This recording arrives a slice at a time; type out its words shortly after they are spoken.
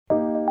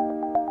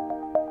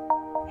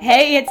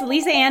Hey, it's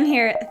Lisa Ann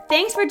here.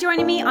 Thanks for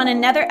joining me on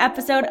another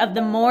episode of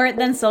the More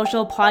Than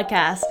Social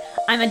podcast.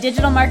 I'm a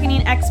digital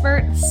marketing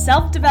expert,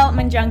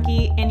 self-development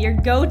junkie, and your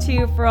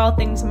go-to for all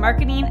things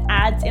marketing,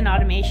 ads, and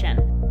automation.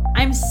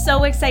 I'm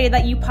so excited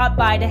that you popped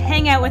by to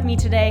hang out with me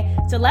today,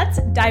 so let's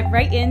dive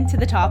right into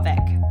the topic.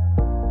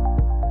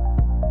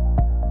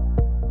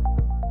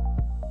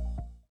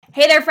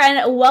 Hey there,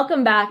 friend.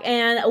 Welcome back,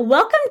 and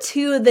welcome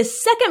to the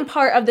second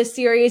part of the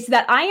series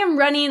that I am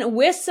running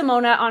with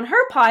Simona on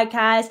her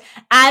podcast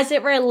as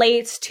it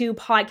relates to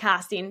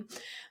podcasting.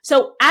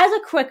 So as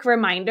a quick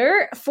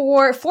reminder,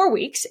 for 4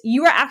 weeks,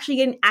 you are actually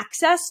getting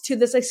access to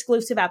this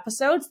exclusive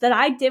episodes that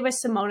I did with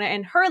Simona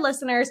and her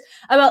listeners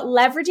about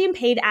leveraging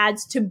paid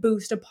ads to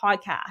boost a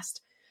podcast.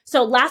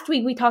 So last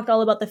week, we talked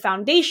all about the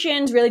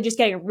foundations, really just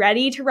getting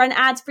ready to run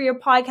ads for your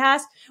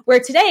podcast,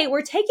 where today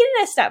we're taking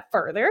it a step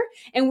further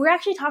and we're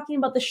actually talking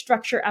about the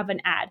structure of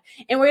an ad.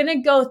 And we're going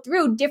to go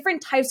through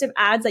different types of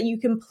ads that you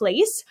can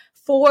place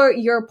for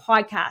your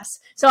podcast.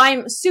 So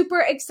I'm super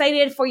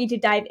excited for you to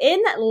dive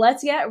in.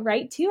 Let's get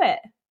right to it.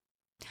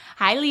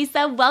 Hi,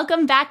 Lisa.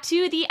 Welcome back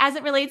to the As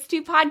It Relates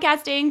to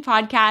Podcasting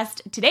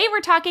podcast. Today, we're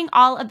talking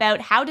all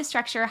about how to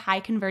structure high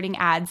converting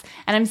ads.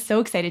 And I'm so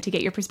excited to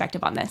get your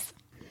perspective on this.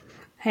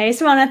 Hey,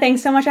 Simona,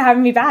 thanks so much for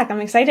having me back. I'm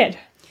excited.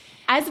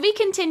 As we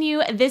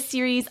continue this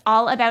series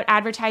all about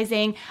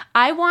advertising,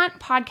 I want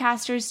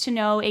podcasters to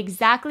know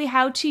exactly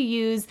how to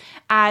use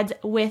ads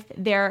with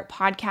their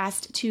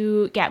podcast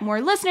to get more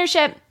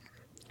listenership,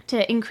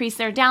 to increase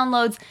their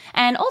downloads,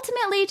 and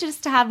ultimately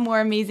just to have more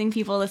amazing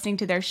people listening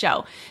to their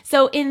show.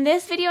 So in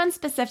this video in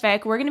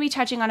specific, we're going to be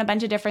touching on a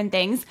bunch of different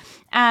things.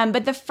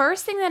 But the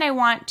first thing that I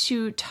want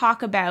to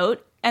talk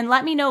about, and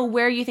let me know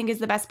where you think is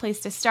the best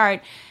place to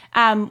start,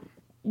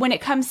 when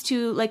it comes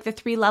to like the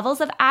 3 levels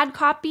of ad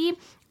copy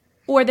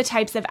or the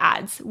types of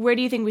ads. Where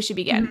do you think we should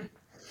begin?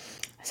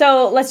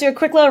 So let's do a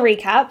quick little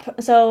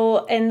recap.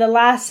 So in the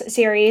last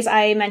series,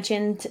 I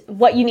mentioned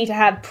what you need to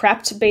have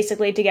prepped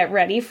basically to get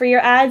ready for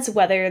your ads,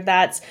 whether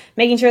that's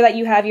making sure that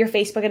you have your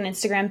Facebook and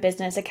Instagram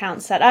business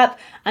accounts set up,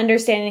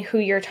 understanding who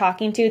you're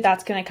talking to.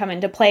 That's going to come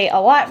into play a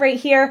lot right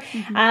here.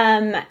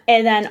 And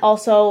then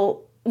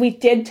also we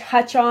did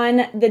touch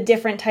on the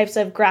different types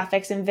of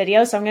graphics and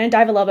videos, so I'm going to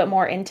dive a little bit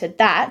more into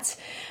that.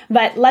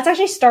 But let's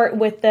actually start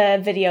with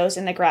the videos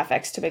and the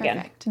graphics to begin.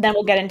 Perfect. Then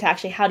we'll get into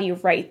actually how do you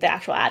write the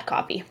actual ad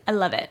copy. I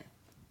love it.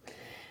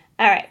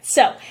 All right,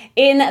 so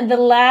in the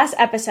last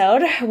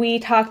episode, we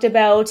talked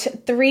about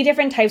 3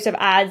 different types of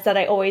ads that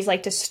I always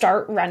like to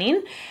start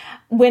running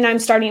when I'm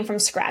starting from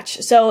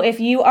scratch. So if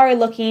you are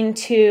looking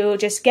to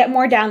just get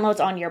more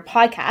downloads on your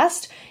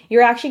podcast,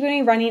 you're actually going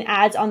to be running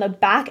ads on the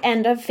back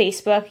end of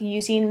Facebook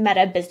using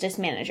Meta Business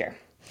Manager.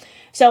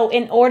 So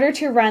in order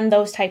to run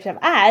those types of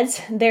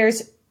ads,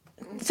 there's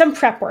some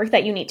prep work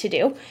that you need to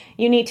do.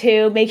 You need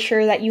to make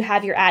sure that you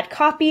have your ad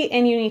copy,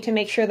 and you need to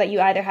make sure that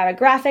you either have a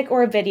graphic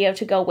or a video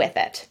to go with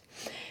it.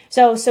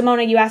 So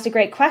Simona, you asked a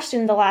great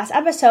question in the last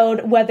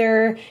episode,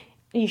 whether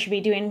you should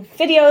be doing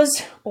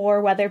videos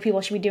or whether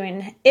people should be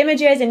doing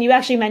images. And you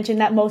actually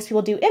mentioned that most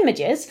people do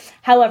images.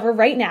 However,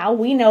 right now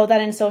we know that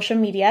in social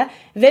media,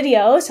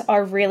 videos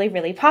are really,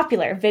 really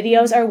popular.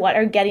 Videos are what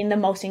are getting the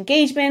most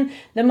engagement,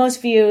 the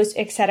most views,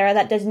 etc.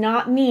 That does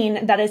not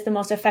mean that is the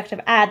most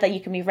effective ad that you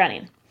can be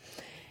running.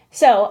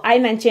 So I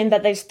mentioned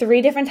that there's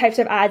 3 different types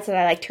of ads that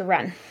I like to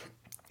run.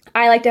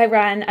 I like to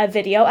run a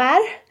video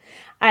ad.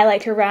 I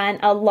like to run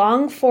a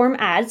long form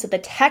ad. So the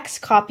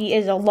text copy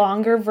is a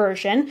longer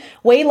version,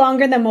 way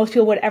longer than most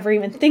people would ever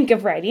even think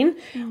of writing,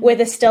 with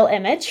a still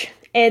image,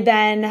 and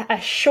then a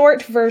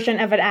short version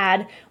of an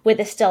ad with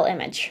a still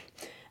image.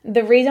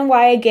 The reason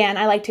why, again,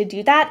 I like to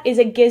do that is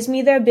it gives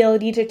me the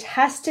ability to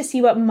test to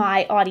see what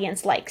my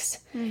audience likes.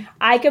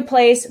 I could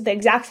place the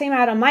exact same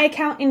ad on my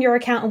account and your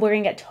account, and we're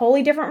going to get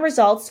totally different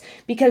results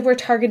because we're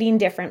targeting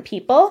different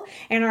people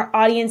and our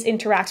audience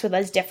interacts with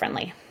us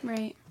differently.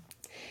 Right.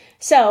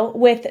 So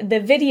with the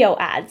video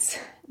ads,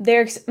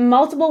 there's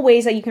multiple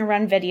ways that you can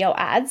run video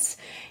ads.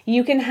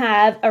 You can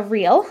have a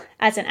reel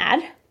as an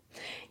ad.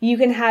 You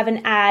can have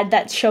an ad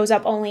that shows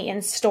up only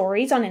in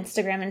stories on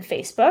Instagram and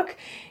Facebook.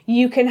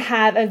 You can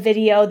have a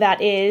video that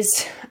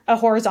is a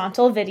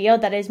horizontal video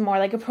that is more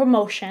like a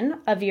promotion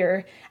of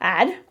your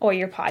ad or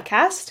your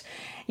podcast.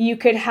 You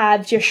could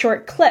have just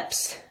short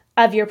clips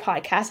of your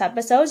podcast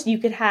episodes. You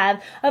could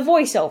have a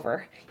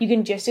voiceover. You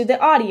can just do the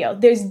audio.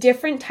 There's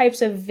different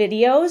types of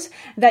videos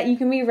that you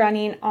can be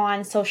running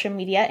on social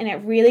media, and it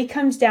really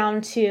comes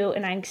down to,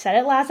 and I said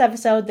it last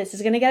episode, this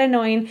is going to get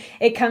annoying,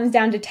 it comes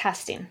down to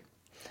testing.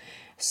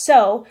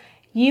 So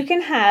you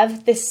can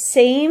have the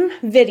same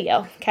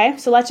video, okay?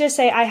 So let's just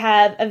say I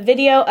have a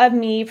video of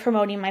me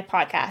promoting my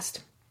podcast.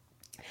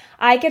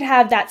 I could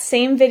have that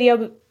same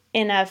video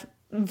in a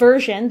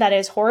version that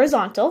is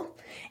horizontal,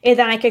 and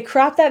then I could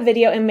crop that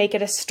video and make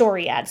it a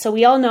story ad. So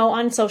we all know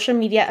on social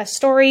media, a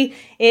story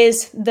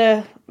is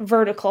the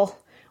vertical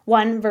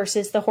one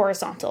versus the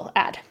horizontal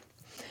ad.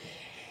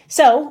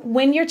 So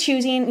when you're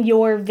choosing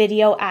your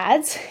video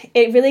ads,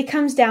 it really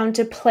comes down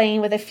to playing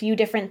with a few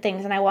different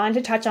things. And I wanted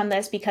to touch on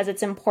this because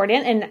it's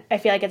important, and I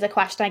feel like it's a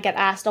question I get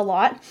asked a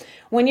lot.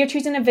 When you're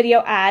choosing a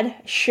video ad,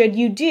 should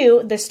you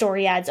do the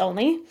story ads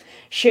only?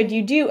 Should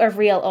you do a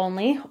reel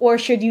only? Or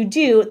should you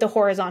do the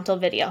horizontal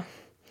video?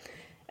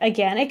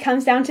 Again, it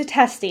comes down to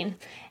testing.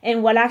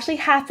 And what actually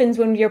happens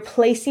when you're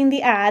placing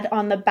the ad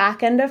on the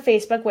back end of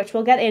Facebook, which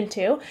we'll get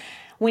into,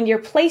 when you're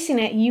placing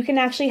it, you can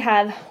actually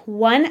have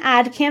one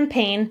ad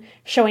campaign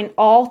showing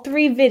all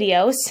 3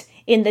 videos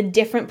in the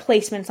different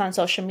placements on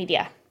social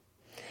media.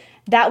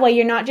 That way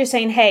you're not just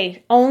saying,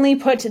 hey, only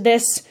put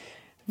this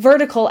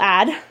vertical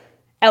ad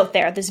out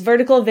there, this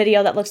vertical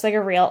video that looks like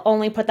a reel,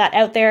 only put that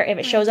out there. If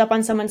it shows up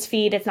on someone's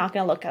feed, it's not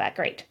going to look that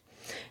great.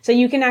 So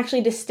you can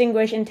actually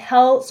distinguish and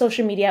tell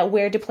social media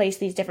where to place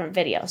these different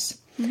videos.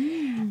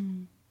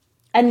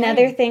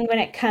 Another thing when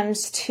it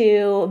comes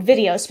to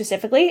video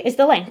specifically is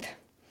the length.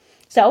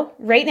 So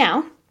right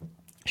now,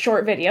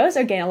 short videos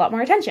are getting a lot more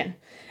attention.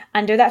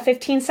 Under that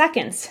 15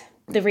 seconds.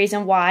 The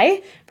reason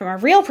why, from a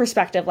reel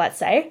perspective, let's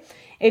say,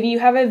 if you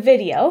have a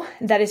video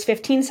that is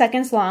 15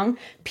 seconds long,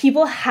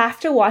 people have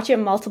to watch it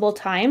multiple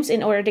times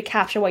in order to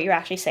capture what you're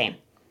actually saying.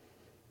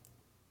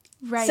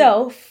 Right.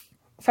 So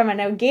from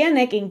an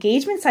organic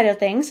engagement side of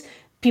things,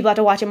 people have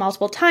to watch it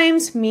multiple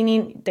times,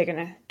 meaning they're going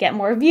to get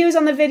more views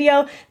on the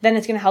video, then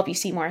it's going to help you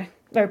see more,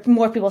 or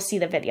more people see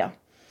the video.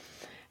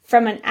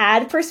 From an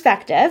ad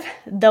perspective,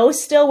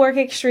 those still work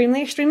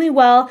extremely, extremely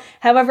well.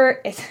 However,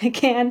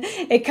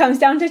 it comes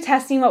down to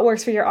testing what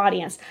works for your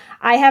audience.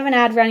 I have an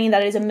ad running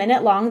that is a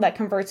minute long that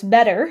converts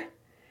better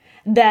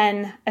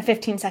than a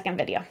 15-second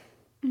video.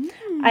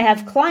 I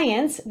have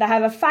clients that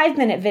have a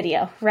 5-minute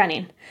video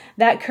running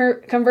that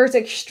converts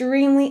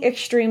extremely,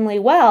 extremely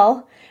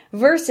well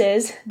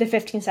versus the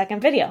 15-second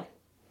video.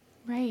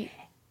 Right.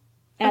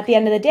 And at the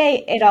end of the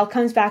day, it all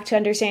comes back to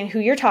understanding who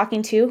you're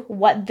talking to,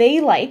 what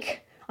they like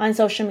on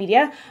social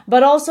media,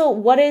 but also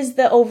what is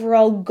the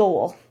overall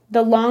goal.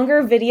 The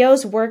longer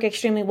videos work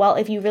extremely well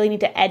if you really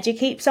need to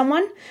educate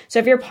someone. So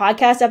if your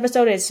podcast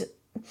episode is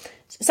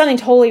something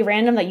totally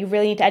random that you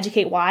really need to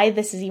educate why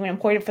this is even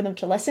important for them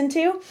to listen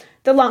to,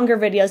 the longer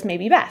videos may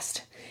be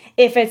best.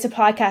 If it's a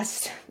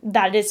podcast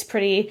that is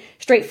pretty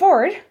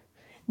straightforward,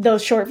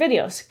 those short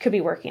videos could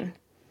be working.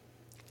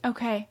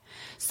 Okay.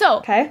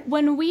 So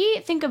when we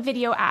think of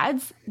video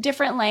ads,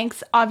 different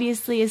lengths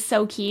obviously is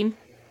so key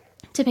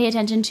to pay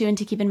attention to and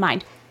to keep in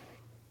mind.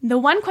 The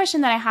one question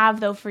that I have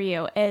though for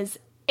you is,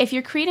 if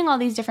you're creating all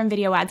these different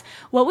video ads,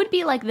 what would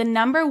be like the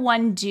number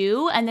one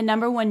do and the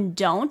number one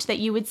don't that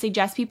you would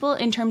suggest people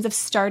in terms of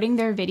starting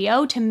their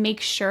video to make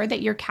sure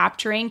that you're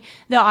capturing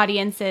the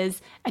audience's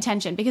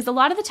attention? Because a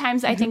lot of the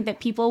times I think that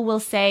people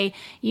will say,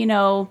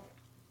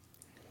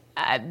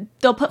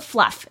 they'll put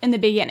fluff in the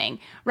beginning,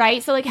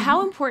 right? So like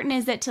how important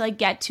is it to like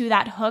get to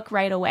that hook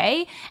right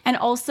away? And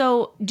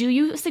also, do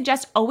you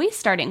suggest always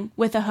starting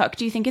with a hook?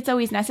 Do you think it's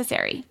always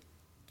necessary?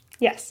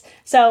 Yes.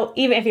 So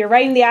even if you're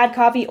writing the ad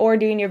copy or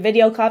doing your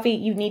video copy,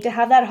 you need to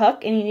have that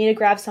hook and you need to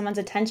grab someone's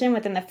attention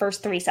within the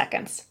first 3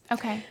 seconds.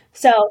 Okay.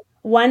 So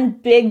one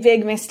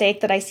big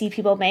mistake that I see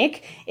people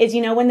make is,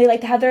 when they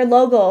like to have their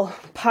logo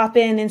pop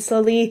in and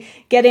slowly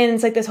get in,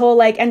 it's like this whole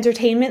like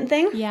entertainment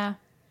thing. Yeah.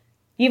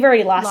 You've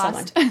already lost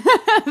someone.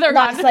 They're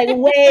gone.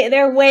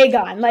 They're way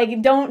gone.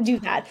 Like, don't do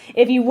that.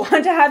 If you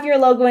want to have your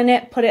logo in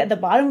it, put it at the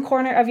bottom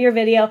corner of your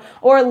video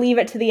or leave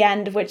it to the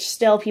end, which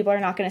still people are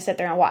not going to sit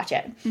there and watch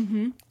it.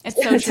 Mm-hmm. It's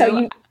so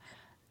true.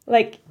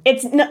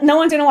 No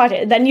one's going to watch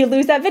it. Then you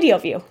lose that video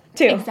view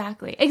too.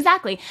 Exactly.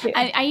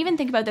 Yeah. I even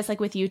think about this like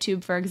with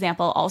YouTube, for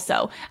example,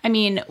 also. I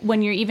mean,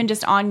 when you're even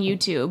just on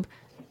YouTube,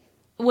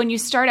 when you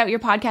start out your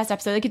podcast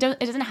episode, like it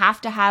doesn't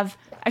have to have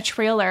a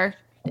trailer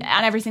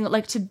on every single,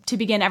 like to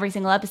begin every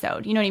single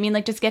episode. You know what I mean?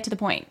 Like just get to the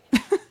point.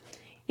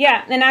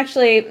 Yeah. And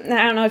actually,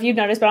 I don't know if you've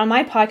noticed, but on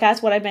my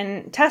podcast, what I've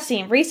been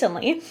testing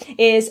recently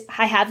is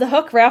I have the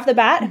hook right off the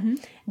bat. Mm-hmm.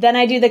 Then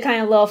I do the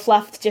kind of little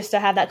fluff just to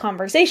have that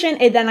conversation.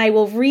 And then I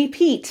will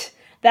repeat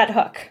that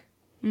hook.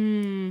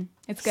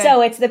 It's good.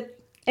 So it's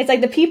like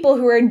the people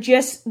who are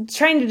just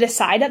trying to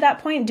decide at that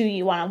point, do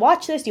you want to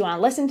watch this? Do you want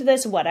to listen to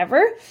this?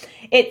 Whatever.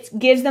 It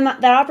gives them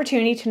that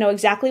opportunity to know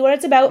exactly what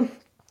it's about.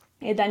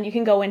 And then you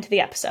can go into the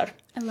episode.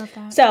 I love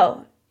that.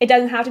 So it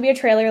doesn't have to be a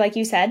trailer like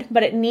you said,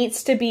 but it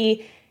needs to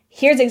be,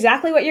 here's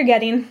exactly what you're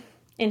getting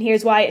and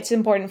here's why it's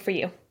important for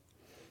you.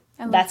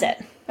 That's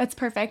it. That's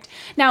perfect.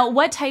 Now,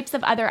 what types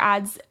of other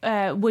ads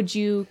would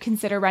you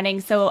consider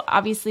running? So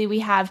obviously we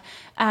have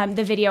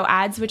the video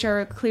ads, which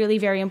are clearly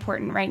very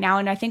important right now.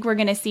 And I think we're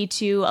going to see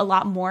too a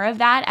lot more of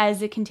that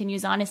as it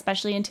continues on,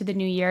 especially into the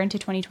new year, into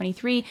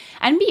 2023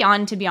 and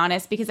beyond, to be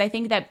honest, because I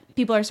think that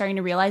people are starting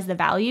to realize the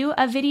value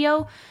of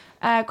video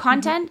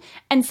content.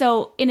 Mm-hmm. And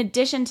so in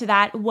addition to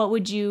that, what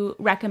would you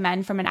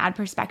recommend from an ad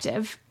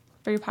perspective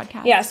for your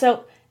podcast? Yeah.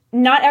 So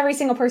not every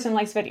single person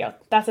likes video.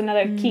 That's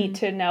another key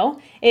to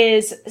know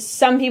is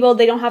some people,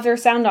 they don't have their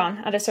sound on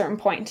at a certain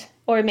point,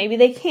 or maybe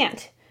they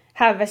can't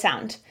have a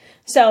sound.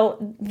 So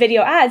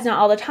video ads, not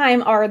all the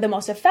time, are the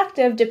most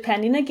effective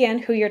depending, again,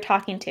 who you're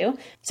talking to.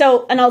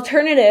 So an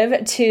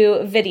alternative to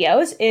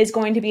videos is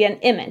going to be an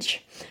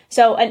image.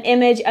 So an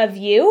image of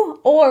you,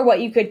 or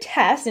what you could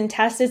test, and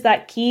test is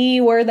that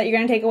key word that you're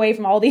going to take away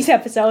from all these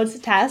episodes,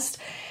 test.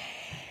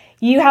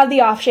 You have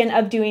the option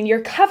of doing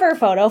your cover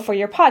photo for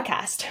your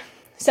podcast.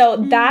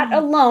 So that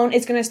alone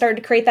is going to start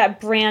to create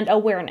that brand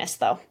awareness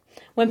though.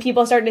 When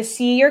people start to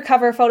see your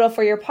cover photo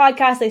for your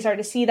podcast, they start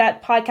to see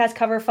that podcast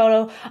cover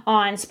photo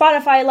on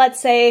Spotify,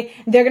 let's say,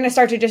 they're going to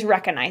start to just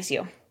recognize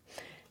you.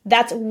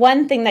 That's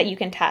one thing that you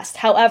can test.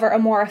 However, a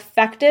more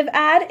effective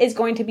ad is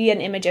going to be an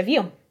image of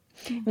you.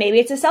 Maybe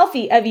it's a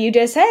selfie of you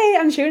just, hey,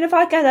 I'm shooting a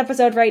podcast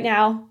episode right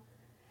now.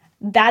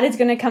 That is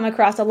going to come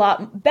across a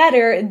lot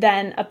better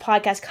than a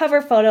podcast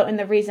cover photo. And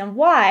the reason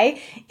why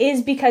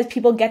is because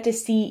people get to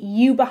see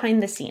you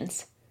behind the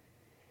scenes.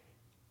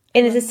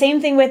 And it's the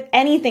same thing with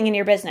anything in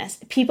your business.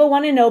 People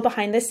want to know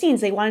behind the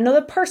scenes. They want to know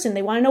the person.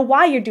 They want to know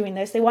why you're doing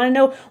this. They want to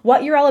know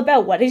what you're all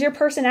about. What is your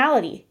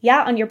personality?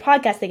 Yeah, on your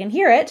podcast, they can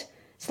hear it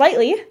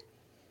slightly.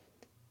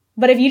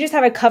 But if you just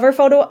have a cover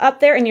photo up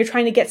there and you're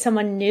trying to get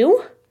someone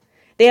new,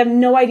 they have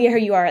no idea who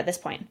you are at this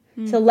point.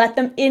 So let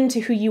them into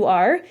who you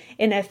are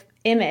in an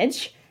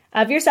image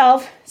of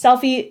yourself.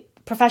 Selfie,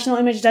 professional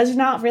image does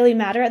not really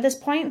matter at this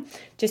point.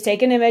 Just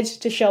take an image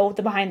to show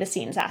the behind the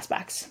scenes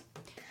aspects.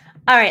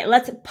 All right,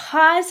 let's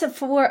pause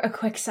for a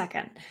quick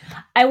second.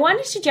 I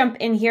wanted to jump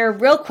in here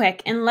real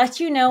quick and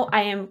let you know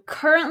I am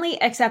currently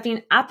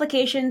accepting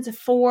applications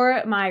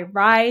for my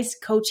Rise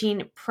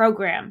coaching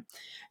program.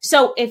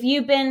 So if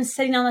you've been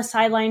sitting on the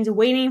sidelines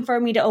waiting for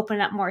me to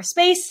open up more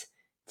space,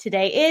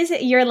 today is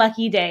your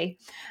lucky day.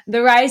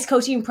 The Rise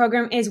coaching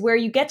program is where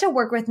you get to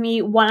work with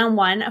me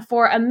one-on-one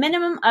for a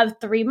minimum of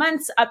 3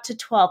 months up to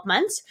 12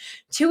 months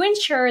to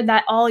ensure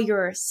that all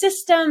your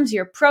systems,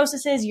 your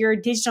processes, your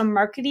digital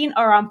marketing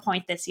are on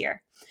point this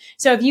year.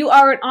 So if you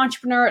are an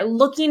entrepreneur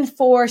looking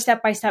for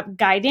step-by-step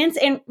guidance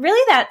and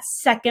really that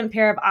second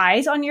pair of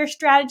eyes on your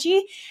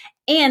strategy,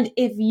 and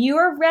if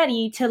you're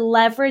ready to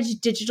leverage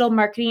digital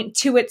marketing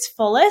to its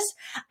fullest,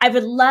 I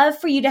would love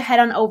for you to head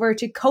on over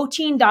to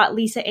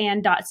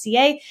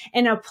coaching.lisaann.ca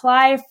and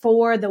apply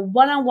for the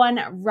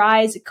one-on-one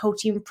Rise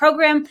coaching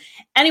program.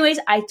 Anyways,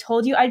 I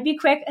told you I'd be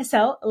quick,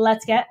 so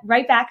let's get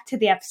right back to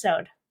the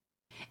episode.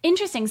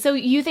 Interesting. So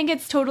you think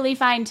it's totally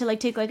fine to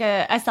take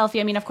a selfie?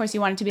 I mean, of course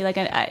you want it to be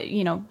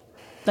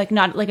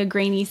not like a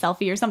grainy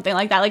selfie or something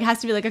like that. It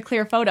has to be like a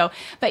clear photo.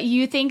 But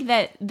you think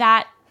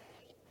that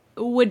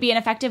would be an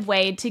effective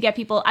way to get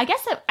people. I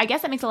guess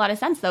that makes a lot of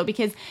sense though,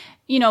 because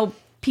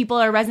people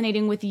are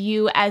resonating with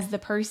you as the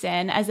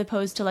person as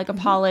opposed to like a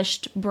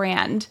polished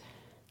brand.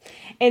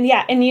 And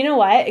yeah, and you know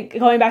what?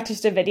 Going back to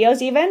just the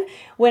videos, even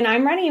when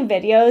I'm running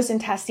videos and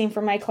testing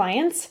for my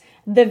clients,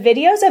 the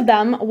videos of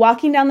them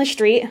walking down the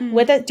street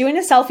doing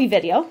a selfie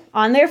video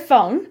on their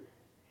phone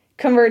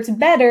converts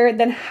better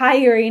than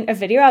hiring a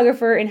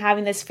videographer and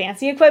having this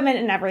fancy equipment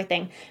and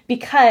everything,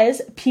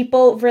 because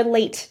people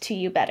relate to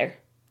you better.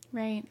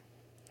 Right.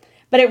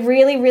 But it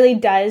really, really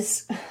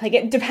does,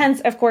 it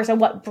depends, of course, on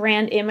what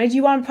brand image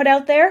you want to put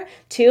out there,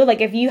 too.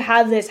 If you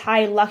have this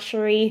high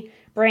luxury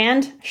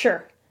brand,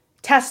 sure,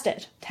 test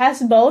it.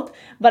 Test both.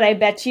 But I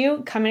bet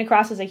you, coming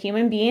across as a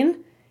human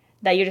being,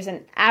 that you're just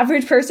an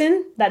average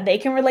person that they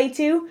can relate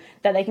to,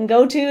 that they can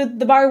go to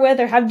the bar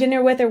with or have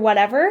dinner with or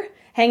whatever,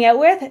 hang out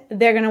with,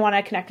 they're going to want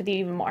to connect with you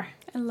even more.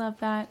 I love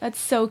that. That's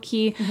so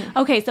key.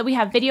 Okay, so we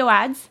have video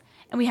ads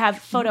and we have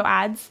photo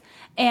ads.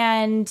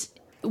 And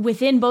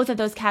within both of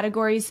those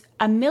categories,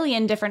 a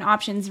million different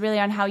options really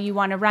on how you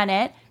want to run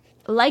it.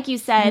 Like you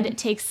said, it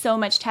takes so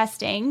much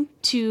testing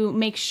to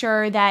make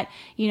sure that,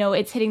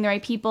 it's hitting the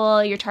right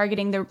people, you're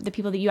targeting the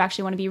people that you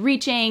actually want to be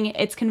reaching,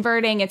 it's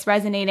converting, it's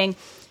resonating.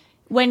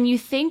 When you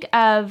think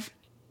of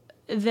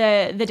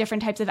the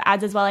different types of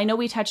ads as well, I know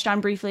we touched on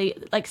briefly,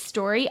 like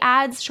story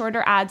ads,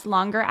 shorter ads,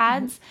 longer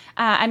ads.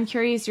 I'm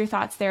curious your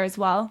thoughts there as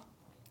well.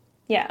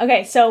 Yeah.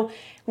 Okay. So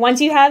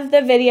once you have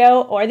the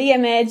video or the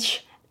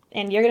image,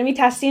 and you're going to be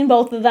testing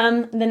both of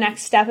them, the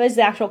next step is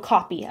the actual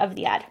copy of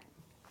the ad.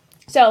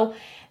 So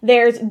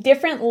there's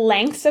different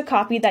lengths of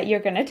copy that you're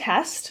going to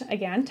test.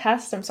 Again,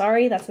 test, I'm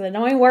sorry, that's an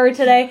annoying word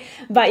today,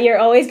 but you're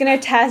always going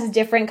to test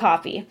different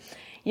copy.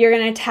 You're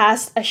going to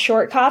test a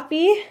short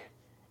copy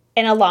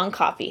and a long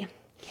copy.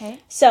 Okay.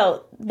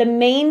 So the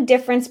main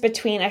difference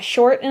between a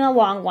short and a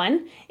long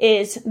one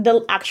is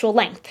the actual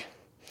length.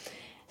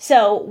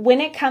 So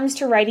when it comes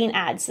to writing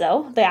ads,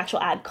 though, the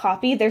actual ad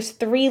copy, there's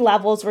 3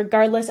 levels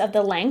regardless of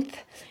the length,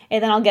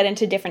 and then I'll get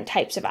into different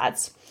types of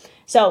ads.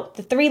 So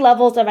the 3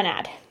 levels of an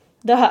ad: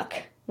 the hook,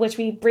 which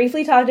we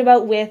briefly talked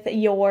about with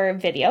your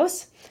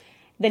videos.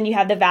 Then you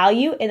have the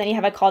value, and then you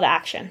have a call to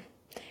action.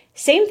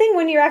 Same thing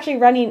when you're actually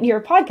running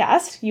your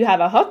podcast. You have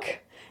a hook,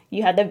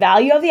 you have the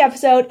value of the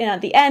episode, and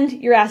at the end,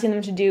 you're asking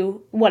them to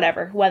do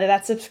whatever, whether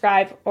that's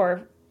subscribe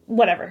or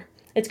whatever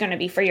it's going to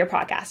be for your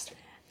podcast.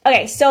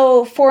 Okay,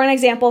 so for an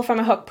example from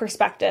a hook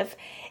perspective,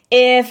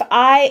 if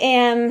I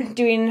am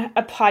doing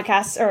a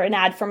podcast or an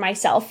ad for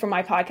myself, for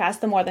my podcast,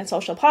 the More Than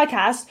Social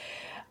podcast,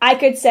 I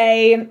could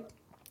say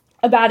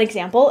a bad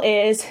example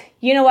is,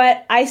 you know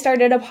what? I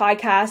started a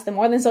podcast, the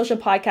More Than Social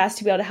podcast,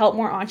 to be able to help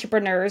more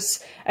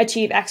entrepreneurs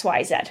achieve X,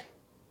 Y, Z.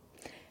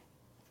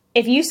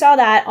 If you saw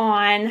that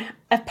on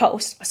a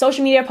post, a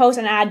social media post,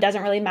 an ad,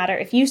 doesn't really matter.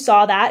 If you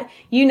saw that,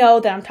 you know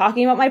that I'm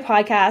talking about my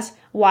podcast,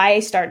 why I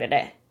started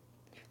it.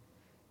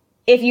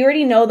 If you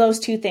already know those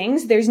two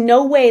things, there's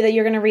no way that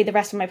you're going to read the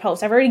rest of my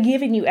post. I've already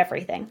given you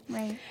everything.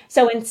 Right.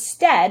 So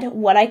instead,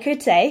 what I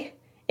could say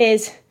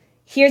is,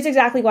 here's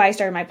exactly why I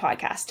started my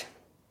podcast.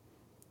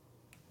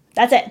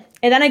 That's it.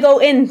 And then I go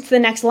into the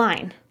next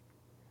line.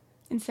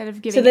 Instead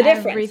of giving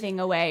everything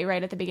away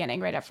right at the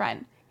beginning, right up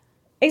front.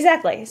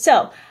 Exactly.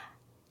 So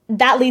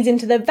that leads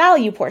into the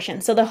value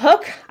portion. So the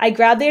hook, I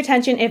grab their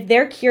attention. If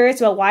they're curious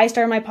about why I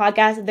started my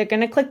podcast, they're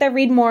going to click that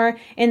read more,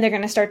 and they're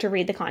going to start to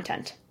read the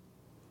content.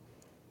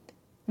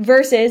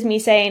 Versus me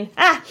saying,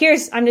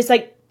 I'm just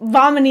like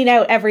vomiting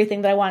out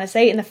everything that I want to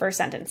say in the first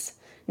sentence.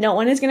 No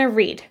one is going to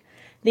read.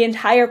 The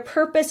entire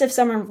purpose of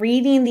someone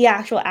reading the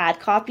actual ad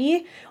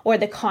copy or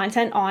the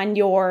content on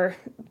your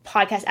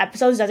podcast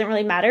episodes doesn't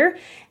really matter.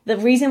 The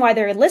reason why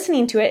they're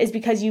listening to it is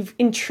because you've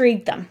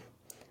intrigued them.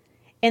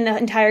 And the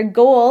entire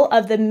goal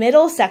of the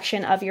middle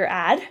section of your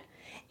ad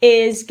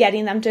is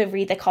getting them to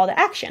read the call to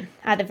action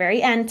at the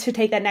very end to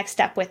take that next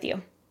step with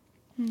you.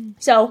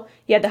 So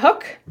you have the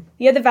hook,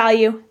 you have the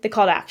value, the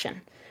call to action.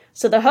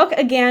 So the hook,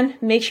 again,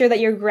 make sure that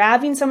you're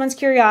grabbing someone's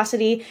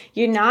curiosity.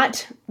 You're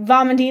not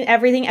vomiting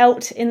everything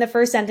out in the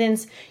first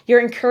sentence. You're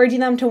encouraging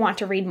them to want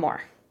to read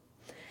more.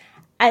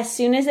 As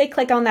soon as they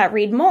click on that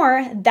read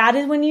more, that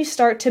is when you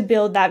start to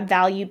build that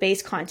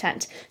value-based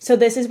content. So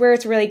this is where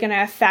it's really going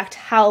to affect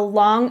how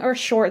long or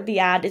short the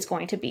ad is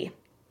going to be.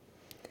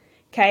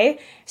 Okay,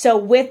 so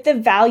with the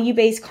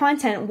value-based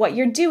content, what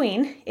you're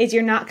doing is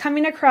you're not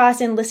coming across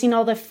and listing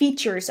all the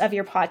features of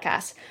your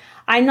podcast.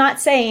 I'm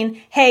not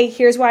saying, hey,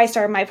 here's why I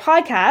started my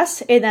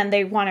podcast, and then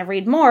they want to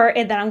read more,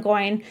 and then I'm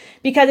going,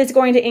 because it's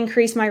going to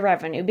increase my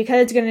revenue, because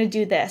it's going to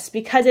do this,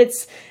 because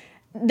it's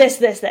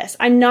this.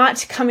 I'm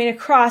not coming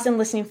across and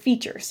listing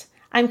features.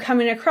 I'm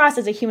coming across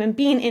as a human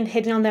being and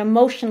hitting on the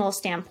emotional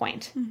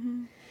standpoint.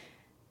 Mm-hmm.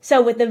 So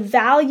with the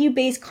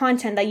value-based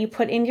content that you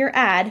put in your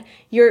ad,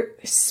 you're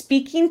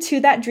speaking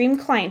to that dream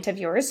client of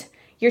yours.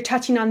 You're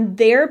touching on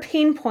their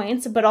pain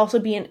points, but also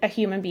being a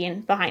human being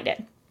behind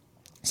it.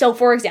 So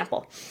for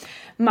example,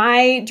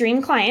 my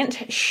dream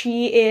client,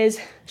 she's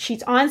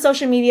on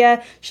social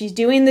media, she's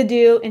doing the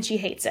do, and she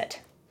hates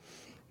it.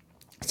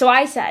 So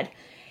I said,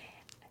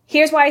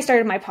 here's why I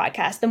started my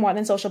podcast, the More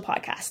Than Social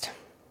podcast.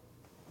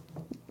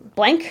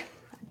 Blank, ...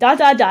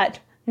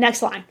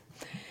 next line.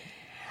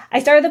 I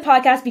started the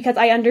podcast because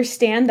I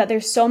understand that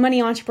there's so many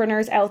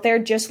entrepreneurs out there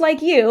just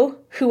like you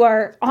who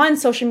are on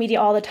social media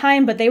all the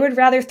time, but they would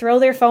rather throw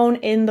their phone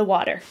in the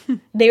water.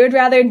 They would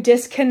rather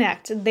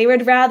disconnect. They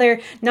would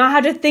rather not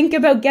have to think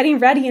about getting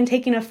ready and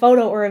taking a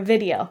photo or a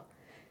video.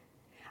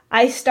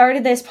 I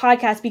started this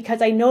podcast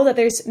because I know that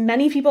there's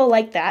many people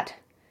like that,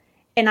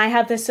 and I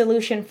have the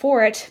solution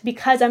for it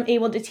because I'm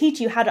able to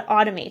teach you how to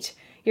automate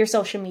your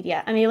social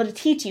media. I'm able to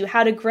teach you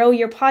how to grow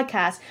your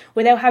podcast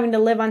without having to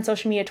live on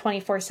social media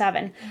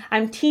 24/7.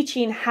 I'm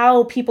teaching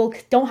how people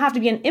don't have to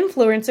be an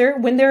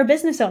influencer when they're a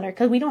business owner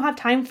because we don't have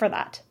time for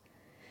that.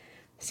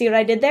 See what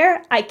I did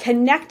there? I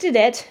connected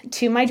it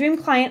to my dream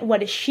client.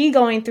 What is she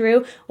going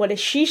through? What is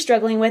she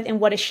struggling with? And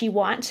what does she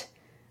want?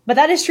 But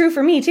that is true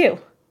for me too.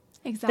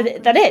 Exactly.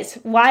 That is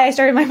why I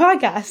started my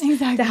podcast.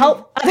 Exactly. To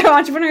help other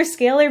entrepreneurs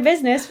scale their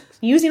business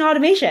using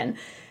automation.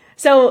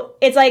 So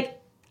it's like,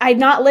 I'm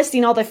not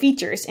listing all the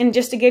features. And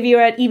just to give you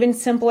an even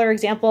simpler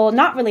example,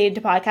 not related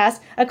to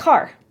podcasts, a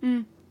car.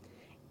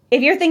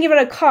 If you're thinking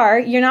about a car,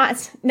 you're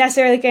not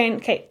necessarily going,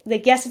 okay,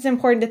 like, yes, it's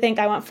important to think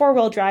I want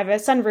 4-wheel drive, a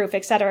sunroof,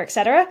 et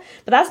cetera,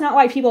 but that's not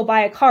why people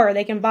buy a car.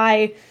 They can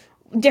buy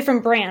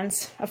different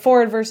brands, a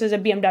Ford versus a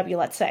BMW,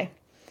 let's say.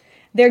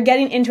 They're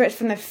getting into it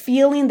from the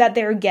feeling that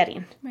they're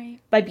getting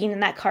by being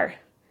in that car.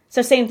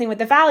 So same thing with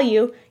the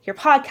value, your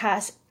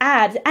podcast,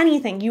 ads,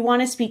 anything. You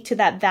want to speak to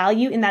that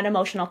value in that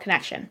emotional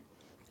connection.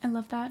 I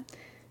love that.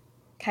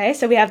 Okay,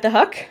 so we have the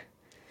hook,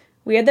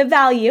 we have the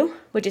value,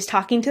 which is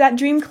talking to that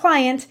dream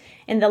client,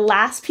 and the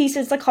last piece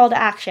is the call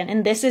to action.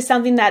 And this is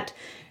something that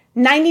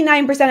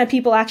 99% of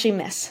people actually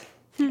miss,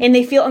 and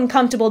they feel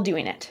uncomfortable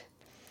doing it.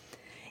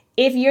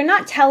 If you're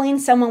not telling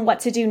someone what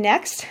to do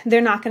next,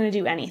 they're not going to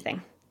do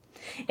anything.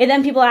 And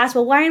then people ask,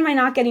 well, why am I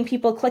not getting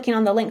people clicking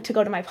on the link to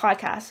go to my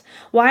podcast?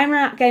 Why am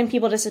I not getting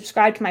people to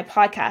subscribe to my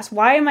podcast?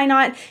 Why am I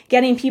not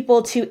getting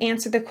people to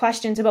answer the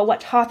questions about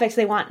what topics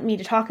they want me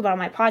to talk about on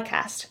my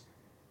podcast?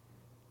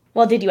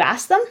 Well, did you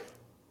ask them?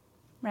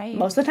 Right.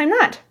 Most of the time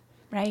not.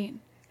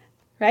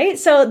 Right.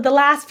 So the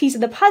last piece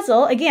of the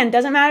puzzle, again,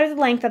 doesn't matter the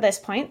length at this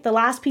point. The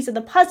last piece of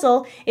the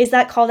puzzle is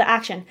that call to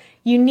action.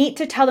 You need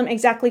to tell them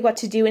exactly what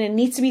to do, and it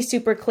needs to be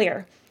super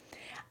clear.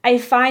 I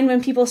find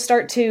when people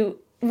start to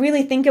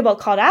really think about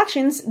call to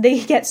actions, they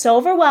get so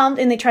overwhelmed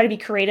and they try to be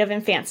creative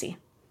and fancy.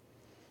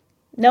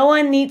 No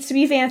one needs to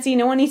be fancy.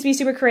 No one needs to be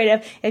super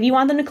creative. If you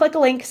want them to click a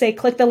link, say,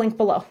 click the link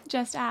below.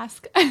 Just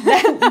ask.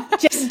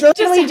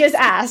 Just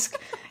ask.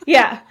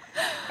 Yeah.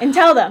 And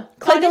tell them,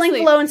 click the link Honestly,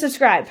 below and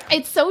subscribe.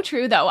 It's so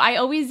true though. I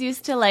always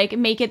used to like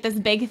make it this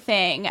big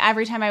thing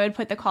every time I would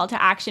put the call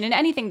to action in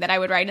anything that I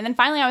would write. And then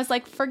finally I was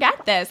like,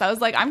 forget this. I was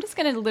like, I'm just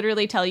going to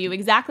literally tell you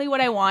exactly what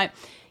I want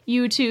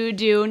you to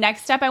do,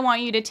 next step I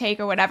want you to take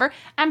or whatever.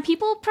 And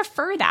people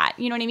prefer that,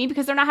 you know what I mean?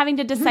 Because they're not having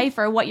to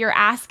decipher what your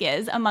ask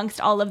is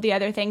amongst all of the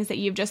other things that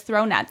you've just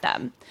thrown at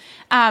them.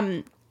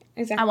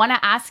 Exactly. I want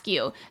to ask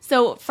you,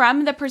 so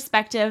from the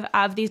perspective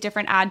of these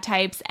different ad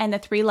types and the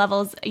 3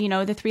 levels,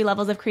 the 3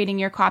 levels of creating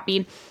your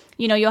copy,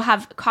 you'll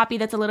have copy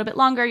that's a little bit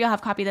longer, you'll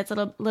have copy that's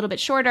a little bit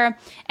shorter,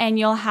 and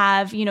you'll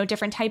have,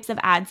 different types of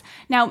ads.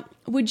 Now,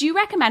 would you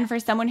recommend for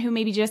someone who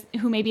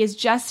maybe is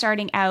just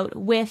starting out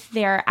with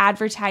their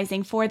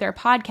advertising for their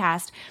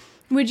podcast,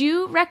 would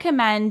you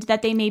recommend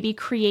that they maybe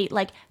create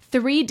like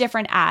 3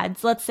 different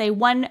ads? Let's say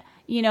one,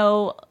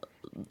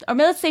 or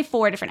let's say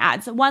 4 different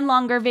ads, 1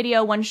 longer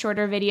video, 1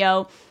 shorter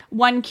video,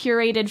 1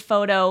 curated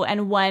photo,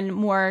 and 1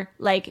 more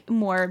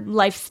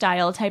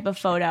lifestyle type of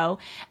photo,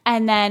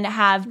 and then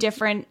have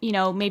different,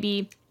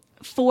 maybe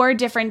 4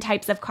 different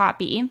types of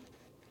copy,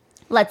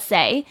 let's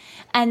say,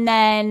 and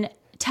then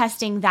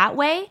testing that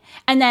way.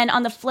 And then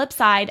on the flip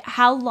side,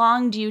 how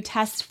long do you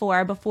test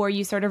for before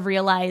you sort of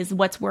realize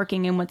what's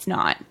working and what's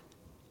not?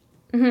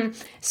 Mm-hmm.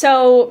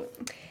 So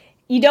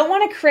you don't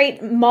want to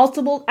create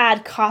multiple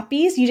ad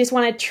copies. You just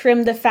want to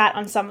trim the fat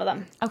on some of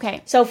them.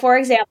 Okay. So for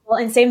example,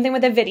 and same thing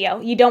with a video,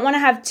 you don't want to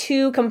have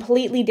 2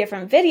 completely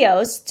different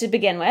videos to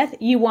begin with.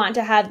 You want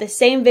to have the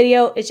same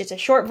video. It's just a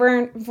short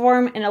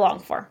form and a long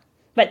form,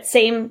 but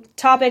same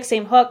topic,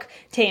 same hook,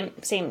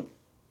 same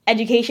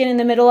education in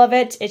the middle of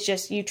it. It's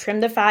just you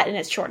trim the fat and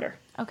it's shorter.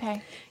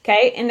 Okay.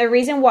 Okay. And the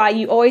reason why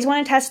you always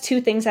want to test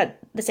 2 things at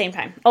the same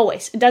time,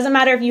 always. It doesn't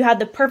matter if you have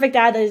the perfect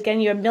ad that is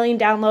getting you 1 million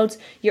downloads,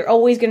 you're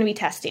always going to be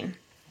testing.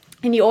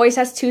 And you always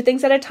test 2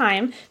 things at a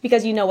time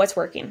because you know what's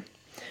working.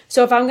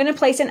 So if I'm going to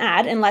place an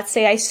ad, and let's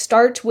say I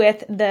start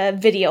with the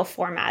video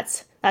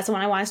formats, that's the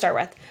one I want to start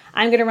with.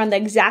 I'm going to run the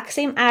exact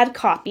same ad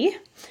copy,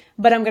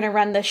 but I'm going to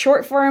run the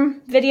short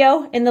form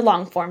video and the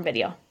long form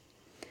video.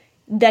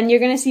 Then you're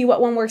going to see what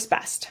one works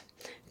best.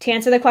 To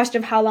answer the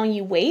question of how long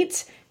you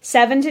wait,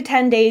 7 to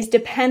 10 days,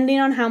 depending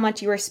on how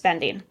much you are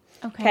spending.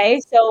 Okay.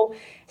 So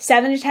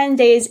 7 to 10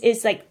 days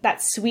is like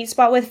that sweet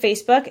spot with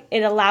Facebook.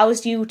 It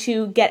allows you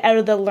to get out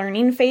of the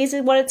learning phase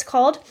is what it's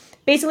called.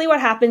 Basically what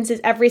happens is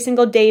every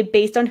single day,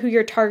 based on who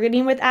you're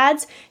targeting with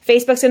ads,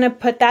 Facebook's going to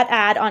put that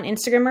ad on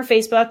Instagram or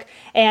Facebook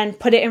and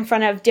put it in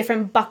front of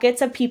different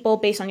buckets of people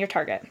based on your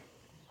target.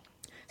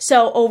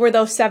 So over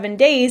those 7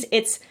 days,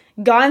 it's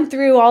gone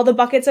through all the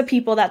buckets of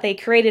people that they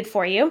created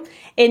for you.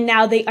 And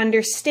now they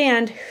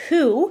understand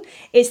who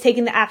is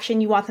taking the action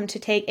you want them to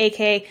take,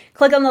 aka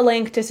click on the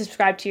link to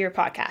subscribe to your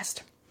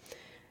podcast.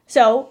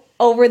 So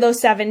over those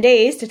 7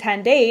 days to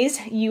 10 days,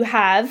 you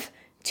have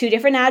 2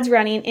 different ads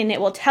running, and it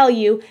will tell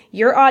you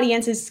your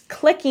audience is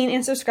clicking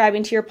and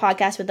subscribing to your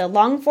podcast with the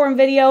long form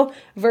video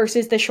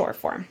versus the short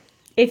form.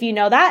 If you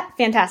know that,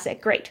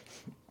 fantastic, great.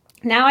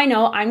 Now I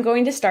know I'm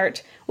going to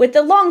start with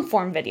the long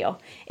form video.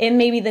 And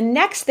maybe the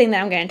next thing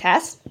that I'm going to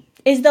test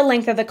is the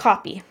length of the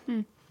copy.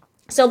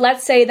 So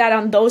let's say that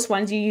on those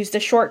ones, you use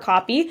the short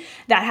copy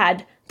that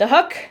had the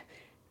hook,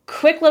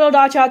 quick little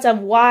dot shots of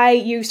why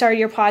you started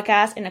your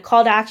podcast, and a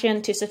call to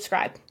action to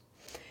subscribe.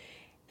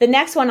 The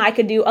next one, I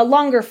could do a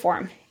longer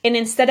form. And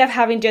instead of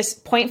having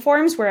just point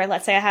forms where,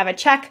 let's say I have a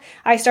check,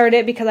 I started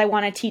it because I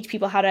want to teach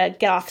people how to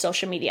get off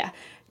social media.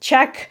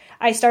 Check,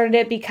 I started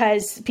it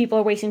because people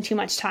are wasting too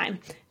much time.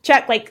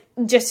 Check, like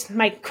just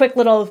my quick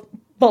little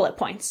bullet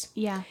points.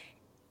 Yeah.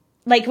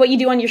 Like what you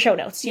do on your show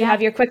notes. You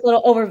have your quick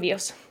little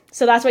overviews.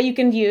 So that's what you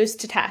can use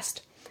to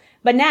test.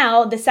 But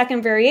now the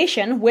second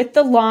variation with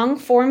the long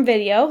form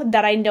video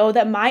that I know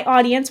that my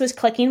audience was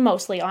clicking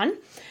mostly on,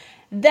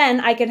 then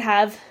I could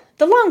have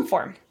the long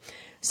form.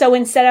 So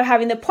instead of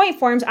having the point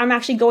forms, I'm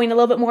actually going a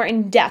little bit more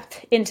in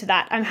depth into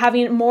that. I'm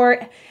having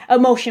more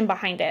emotion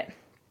behind it.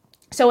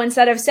 So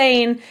instead of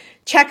saying,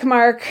 check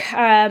mark,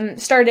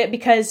 started it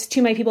because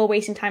too many people are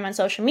wasting time on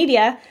social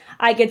media,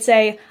 I could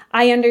say,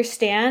 I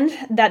understand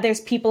that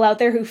there's people out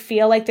there who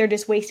feel like they're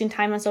just wasting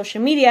time on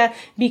social media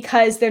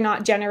because they're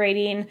not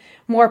generating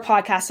more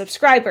podcast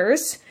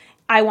subscribers.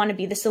 I want to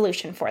be the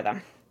solution for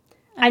them.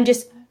 I'm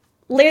just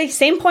literally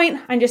same point.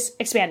 I'm just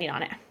expanding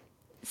on it.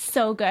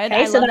 So good.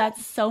 Okay, I love that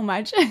so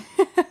much.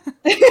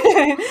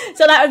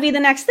 So that would be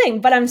the next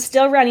thing, but I'm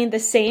still running the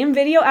same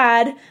video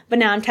ad, but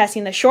now I'm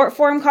testing the short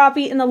form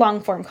copy and the long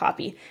form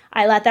copy.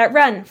 I let that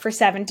run for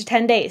 7 to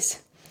 10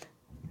 days.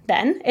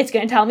 Then it's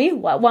going to tell me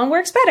what one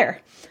works better.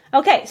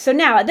 Okay, so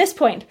now at this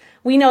point,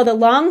 we know the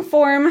long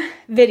form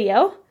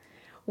video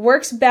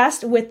works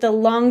best with the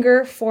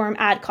longer form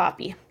ad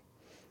copy.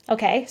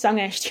 Okay, so I'm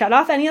going to shut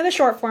off any of the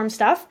short form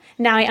stuff.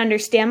 Now I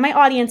understand my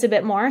audience a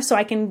bit more so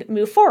I can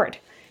move forward.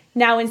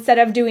 Now, instead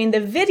of doing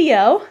the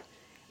video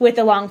with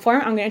the long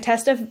form, I'm going to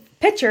test a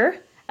picture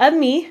of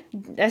me,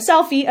 a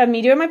selfie of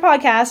me doing my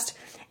podcast,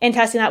 and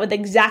testing that with the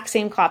exact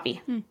same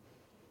copy.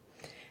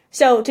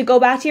 So to go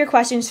back to your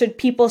question, should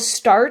people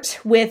start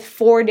with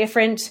 4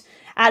 different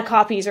ad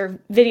copies or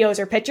videos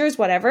or pictures,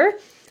 whatever.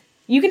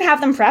 You can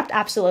have them prepped,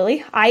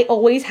 absolutely. I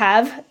always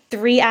have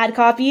 3 ad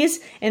copies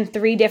and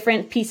 3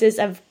 different pieces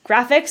of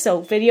graphics,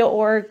 so video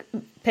or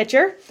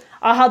picture.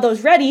 I'll have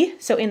those ready,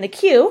 so in the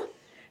queue,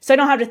 so I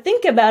don't have to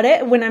think about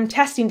it when I'm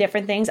testing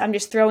different things. I'm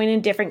just throwing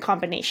in different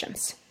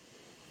combinations.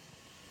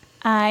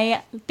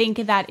 I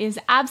think that is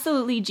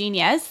absolutely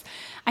genius.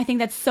 I think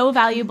that's so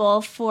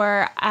valuable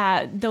for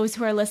those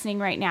who are listening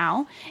right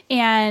now.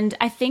 And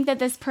I think that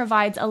this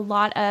provides a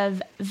lot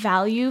of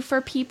value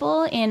for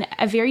people in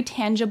a very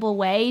tangible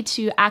way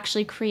to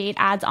actually create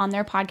ads on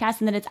their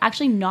podcast, and that it's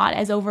actually not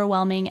as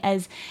overwhelming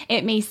as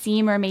it may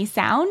seem or may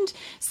sound.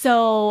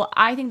 So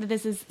I think that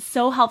this is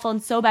so helpful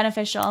and so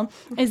beneficial.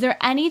 Is there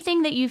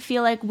anything that you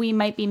feel like we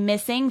might be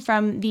missing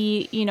from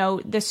the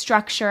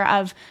structure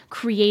of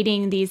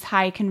creating these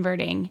high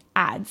converting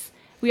ads?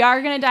 We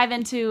are going to dive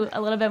into a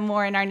little bit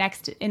more in our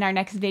next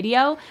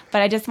video,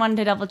 but I just wanted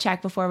to double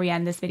check before we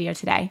end this video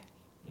today.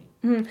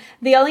 Mm-hmm.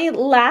 The only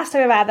last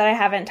type of ad that I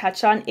haven't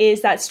touched on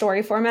is that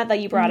story format that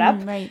you brought up.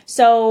 Right.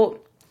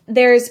 So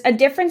there's a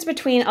difference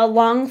between a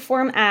long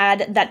form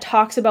ad that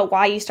talks about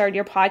why you started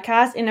your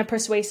podcast and a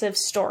persuasive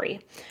story.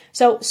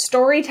 So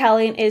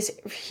storytelling is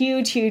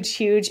huge, huge,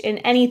 huge in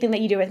anything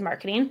that you do with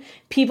marketing.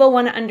 People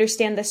want to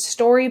understand the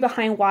story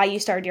behind why you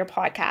started your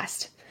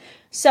podcast.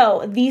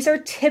 So these are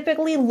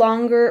typically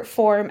longer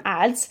form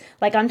ads,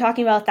 like I'm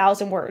talking about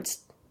 1,000 words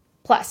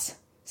plus,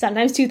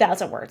 sometimes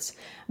 2,000 words.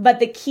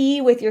 But the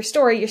key with your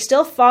story, you're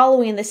still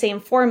following the same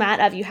format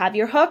of you have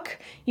your hook,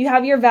 you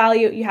have your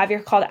value, you have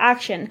your call to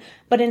action.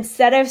 But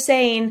instead of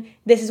saying,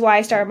 this is why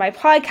I started my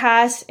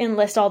podcast and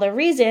list all the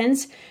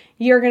reasons,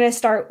 you're going to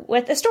start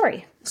with a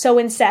story. So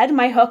instead,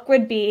 my hook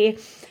would be,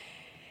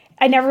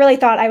 I never really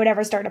thought I would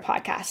ever start a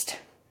podcast, ...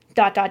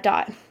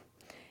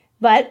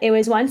 But it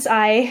was once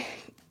I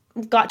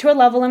got to a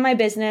level in my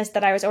business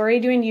that I was already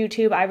doing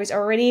YouTube. I was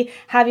already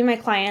having my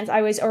clients.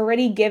 I was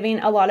already giving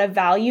a lot of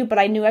value, but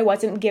I knew I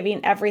wasn't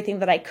giving everything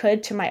that I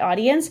could to my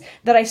audience,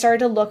 that I started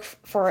to look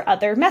for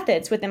other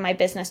methods within my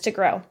business to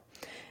grow.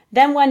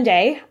 Then one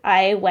day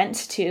I went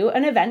to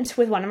an event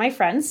with one of my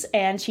friends,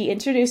 and she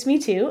introduced me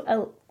to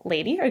a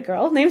lady or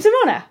girl named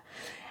Simona.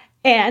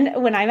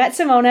 And when I met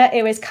Simona,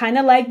 it was kind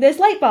of like this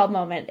light bulb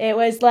moment. It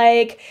was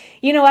like,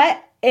 you know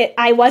what?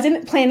 I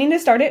wasn't planning to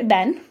start it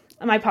then,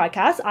 my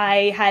podcast.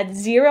 I had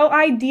 0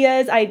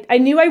 ideas. I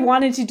knew I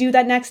wanted to do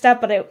that next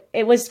step, but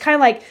it was kind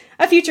of like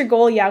a future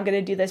goal. Yeah, I'm going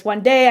to do this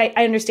one day.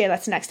 I understand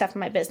that's the next step in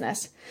my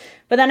business.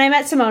 But then I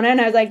met Simona and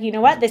I was like, you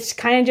know what? This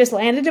kind of just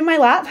landed in my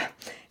lap.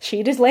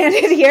 She just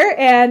landed here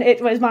and it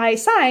was my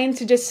sign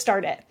to just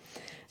start it.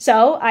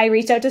 So I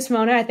reached out to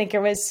Simona, I think it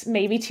was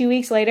maybe 2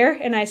 weeks later,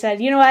 and I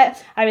said, you know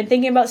what? I've been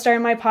thinking about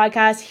starting my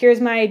podcast.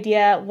 Here's my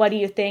idea. What do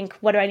you think?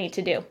 What do I need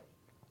to do?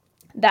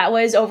 That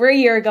was over a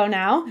year ago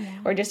now,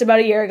 or just about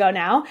a year ago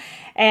now.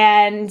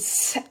 And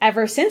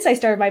ever since I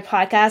started my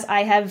podcast,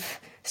 I have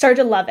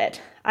started to love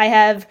it. I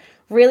have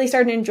really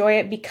started to enjoy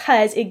it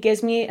because it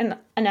gives me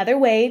another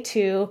way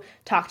to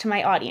talk to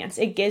my audience.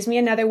 It gives me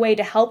another way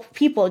to help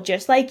people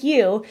just like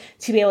you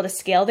to be able to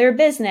scale their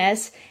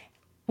business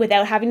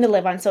without having to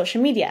live on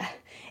social media.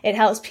 It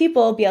helps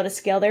people be able to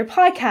scale their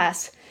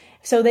podcasts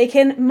so they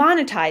can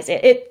monetize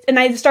it. And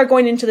I start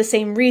going into the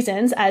same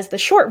reasons as the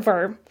short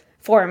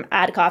form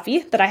ad copy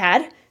that I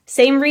had.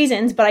 Same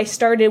reasons, but I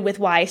started with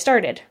why I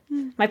started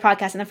my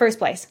podcast in the first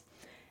place.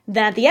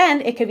 Then at the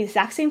end, it could be the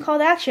exact same call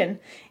to action.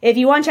 If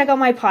you want to check out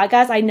my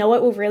podcast, I know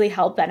it will really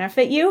help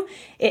benefit you.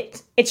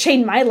 It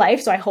changed my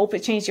life, so I hope it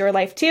changed your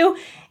life too.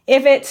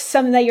 If it's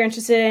something that you're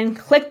interested in,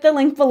 click the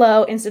link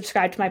below and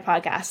subscribe to my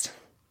podcast.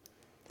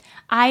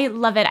 I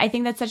love it. I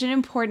think that's such an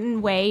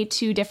important way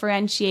to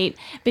differentiate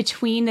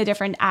between the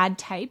different ad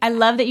types. I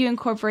love that you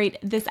incorporate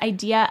this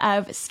idea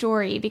of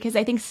story, because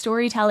I think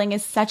storytelling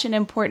is such an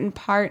important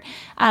part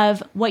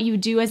of what you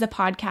do as a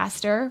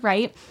podcaster,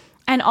 right?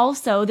 And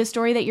also the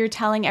story that you're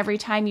telling every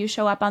time you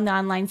show up on the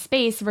online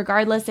space,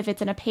 regardless if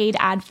it's in a paid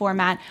ad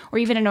format or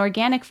even an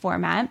organic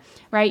format,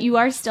 right? You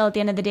are still at the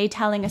end of the day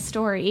telling a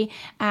story.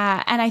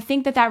 And I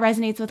think that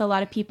resonates with a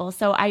lot of people.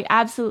 So I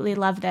absolutely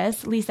love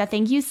this. Lisa,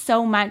 thank you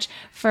so much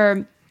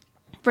for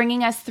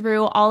bringing us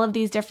through all of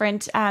these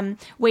different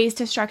ways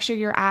to structure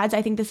your ads.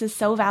 I think this is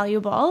so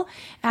valuable.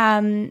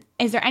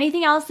 Is there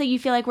anything else that you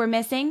feel like we're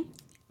missing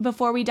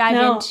before we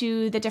dive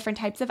into the different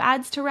types of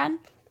ads to run?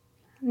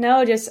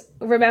 No, just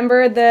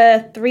remember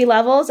the 3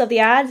 levels of the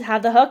ads.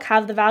 Have the hook,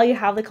 have the value,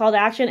 have the call to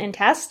action, and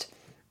test.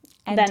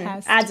 And then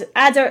test.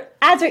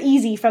 Ads are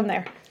easy from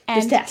there.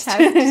 And just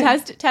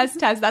test.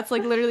 test. That's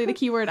like literally the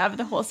keyword of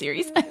the whole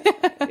series.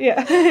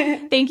 Yeah.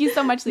 Thank you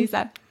so much,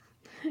 Lisa.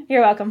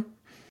 You're welcome.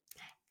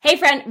 Hey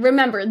friend,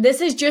 remember,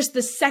 this is just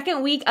the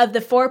second week of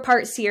the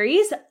 4-part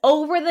series.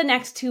 Over the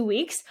next 2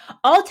 weeks,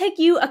 I'll take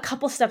you a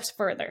couple steps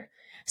further.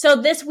 So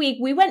this week,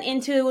 we went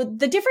into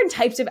the different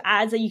types of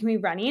ads that you can be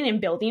running and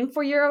building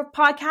for your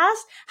podcast,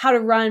 how to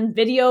run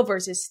video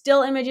versus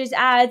still images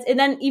ads, and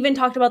then even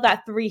talked about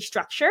that 3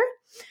 structure.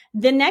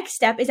 the next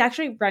step is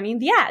actually running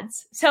the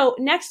ads. So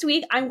next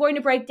week, I'm going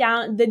to break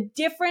down the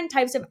different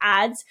types of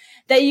ads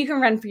that you can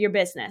run for your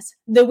business.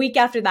 The week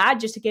after that,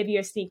 just to give you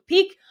a sneak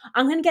peek,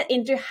 I'm going to get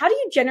into how do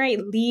you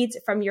generate leads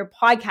from your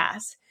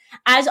podcast.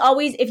 As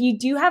always, if you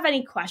do have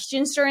any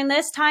questions during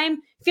this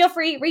time, feel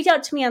free, reach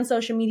out to me on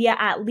social media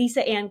at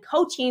Lisa Ann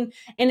Coaching.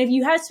 And if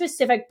you have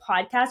specific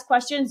podcast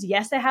questions,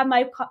 yes, I have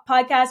my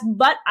podcast,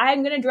 but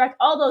I'm going to direct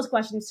all those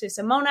questions to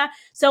Simona.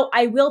 So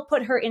I will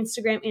put her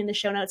Instagram in the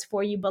show notes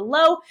for you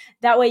below.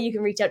 That way you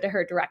can reach out to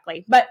her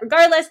directly. But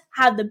regardless,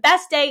 have the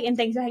best day and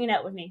thanks for hanging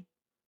out with me.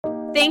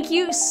 Thank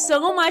you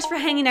so much for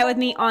hanging out with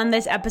me on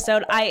this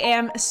episode. I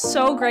am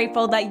so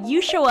grateful that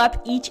you show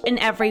up each and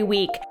every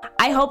week.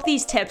 I hope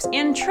these tips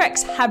and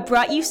tricks have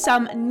brought you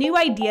some new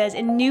ideas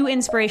and new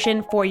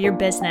inspiration for your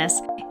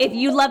business. If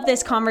you love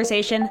this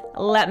conversation,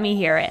 let me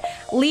hear it.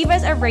 Leave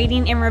us a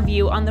rating and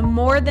review on the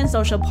More Than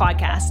Social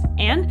podcast.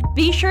 And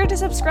be sure to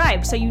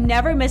subscribe so you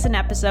never miss an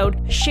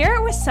episode. Share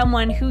it with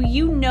someone who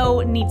you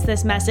know needs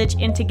this message.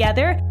 And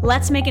together,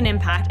 let's make an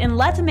impact and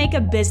let's make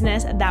a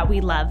business that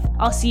we love.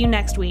 I'll see you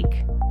next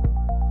week.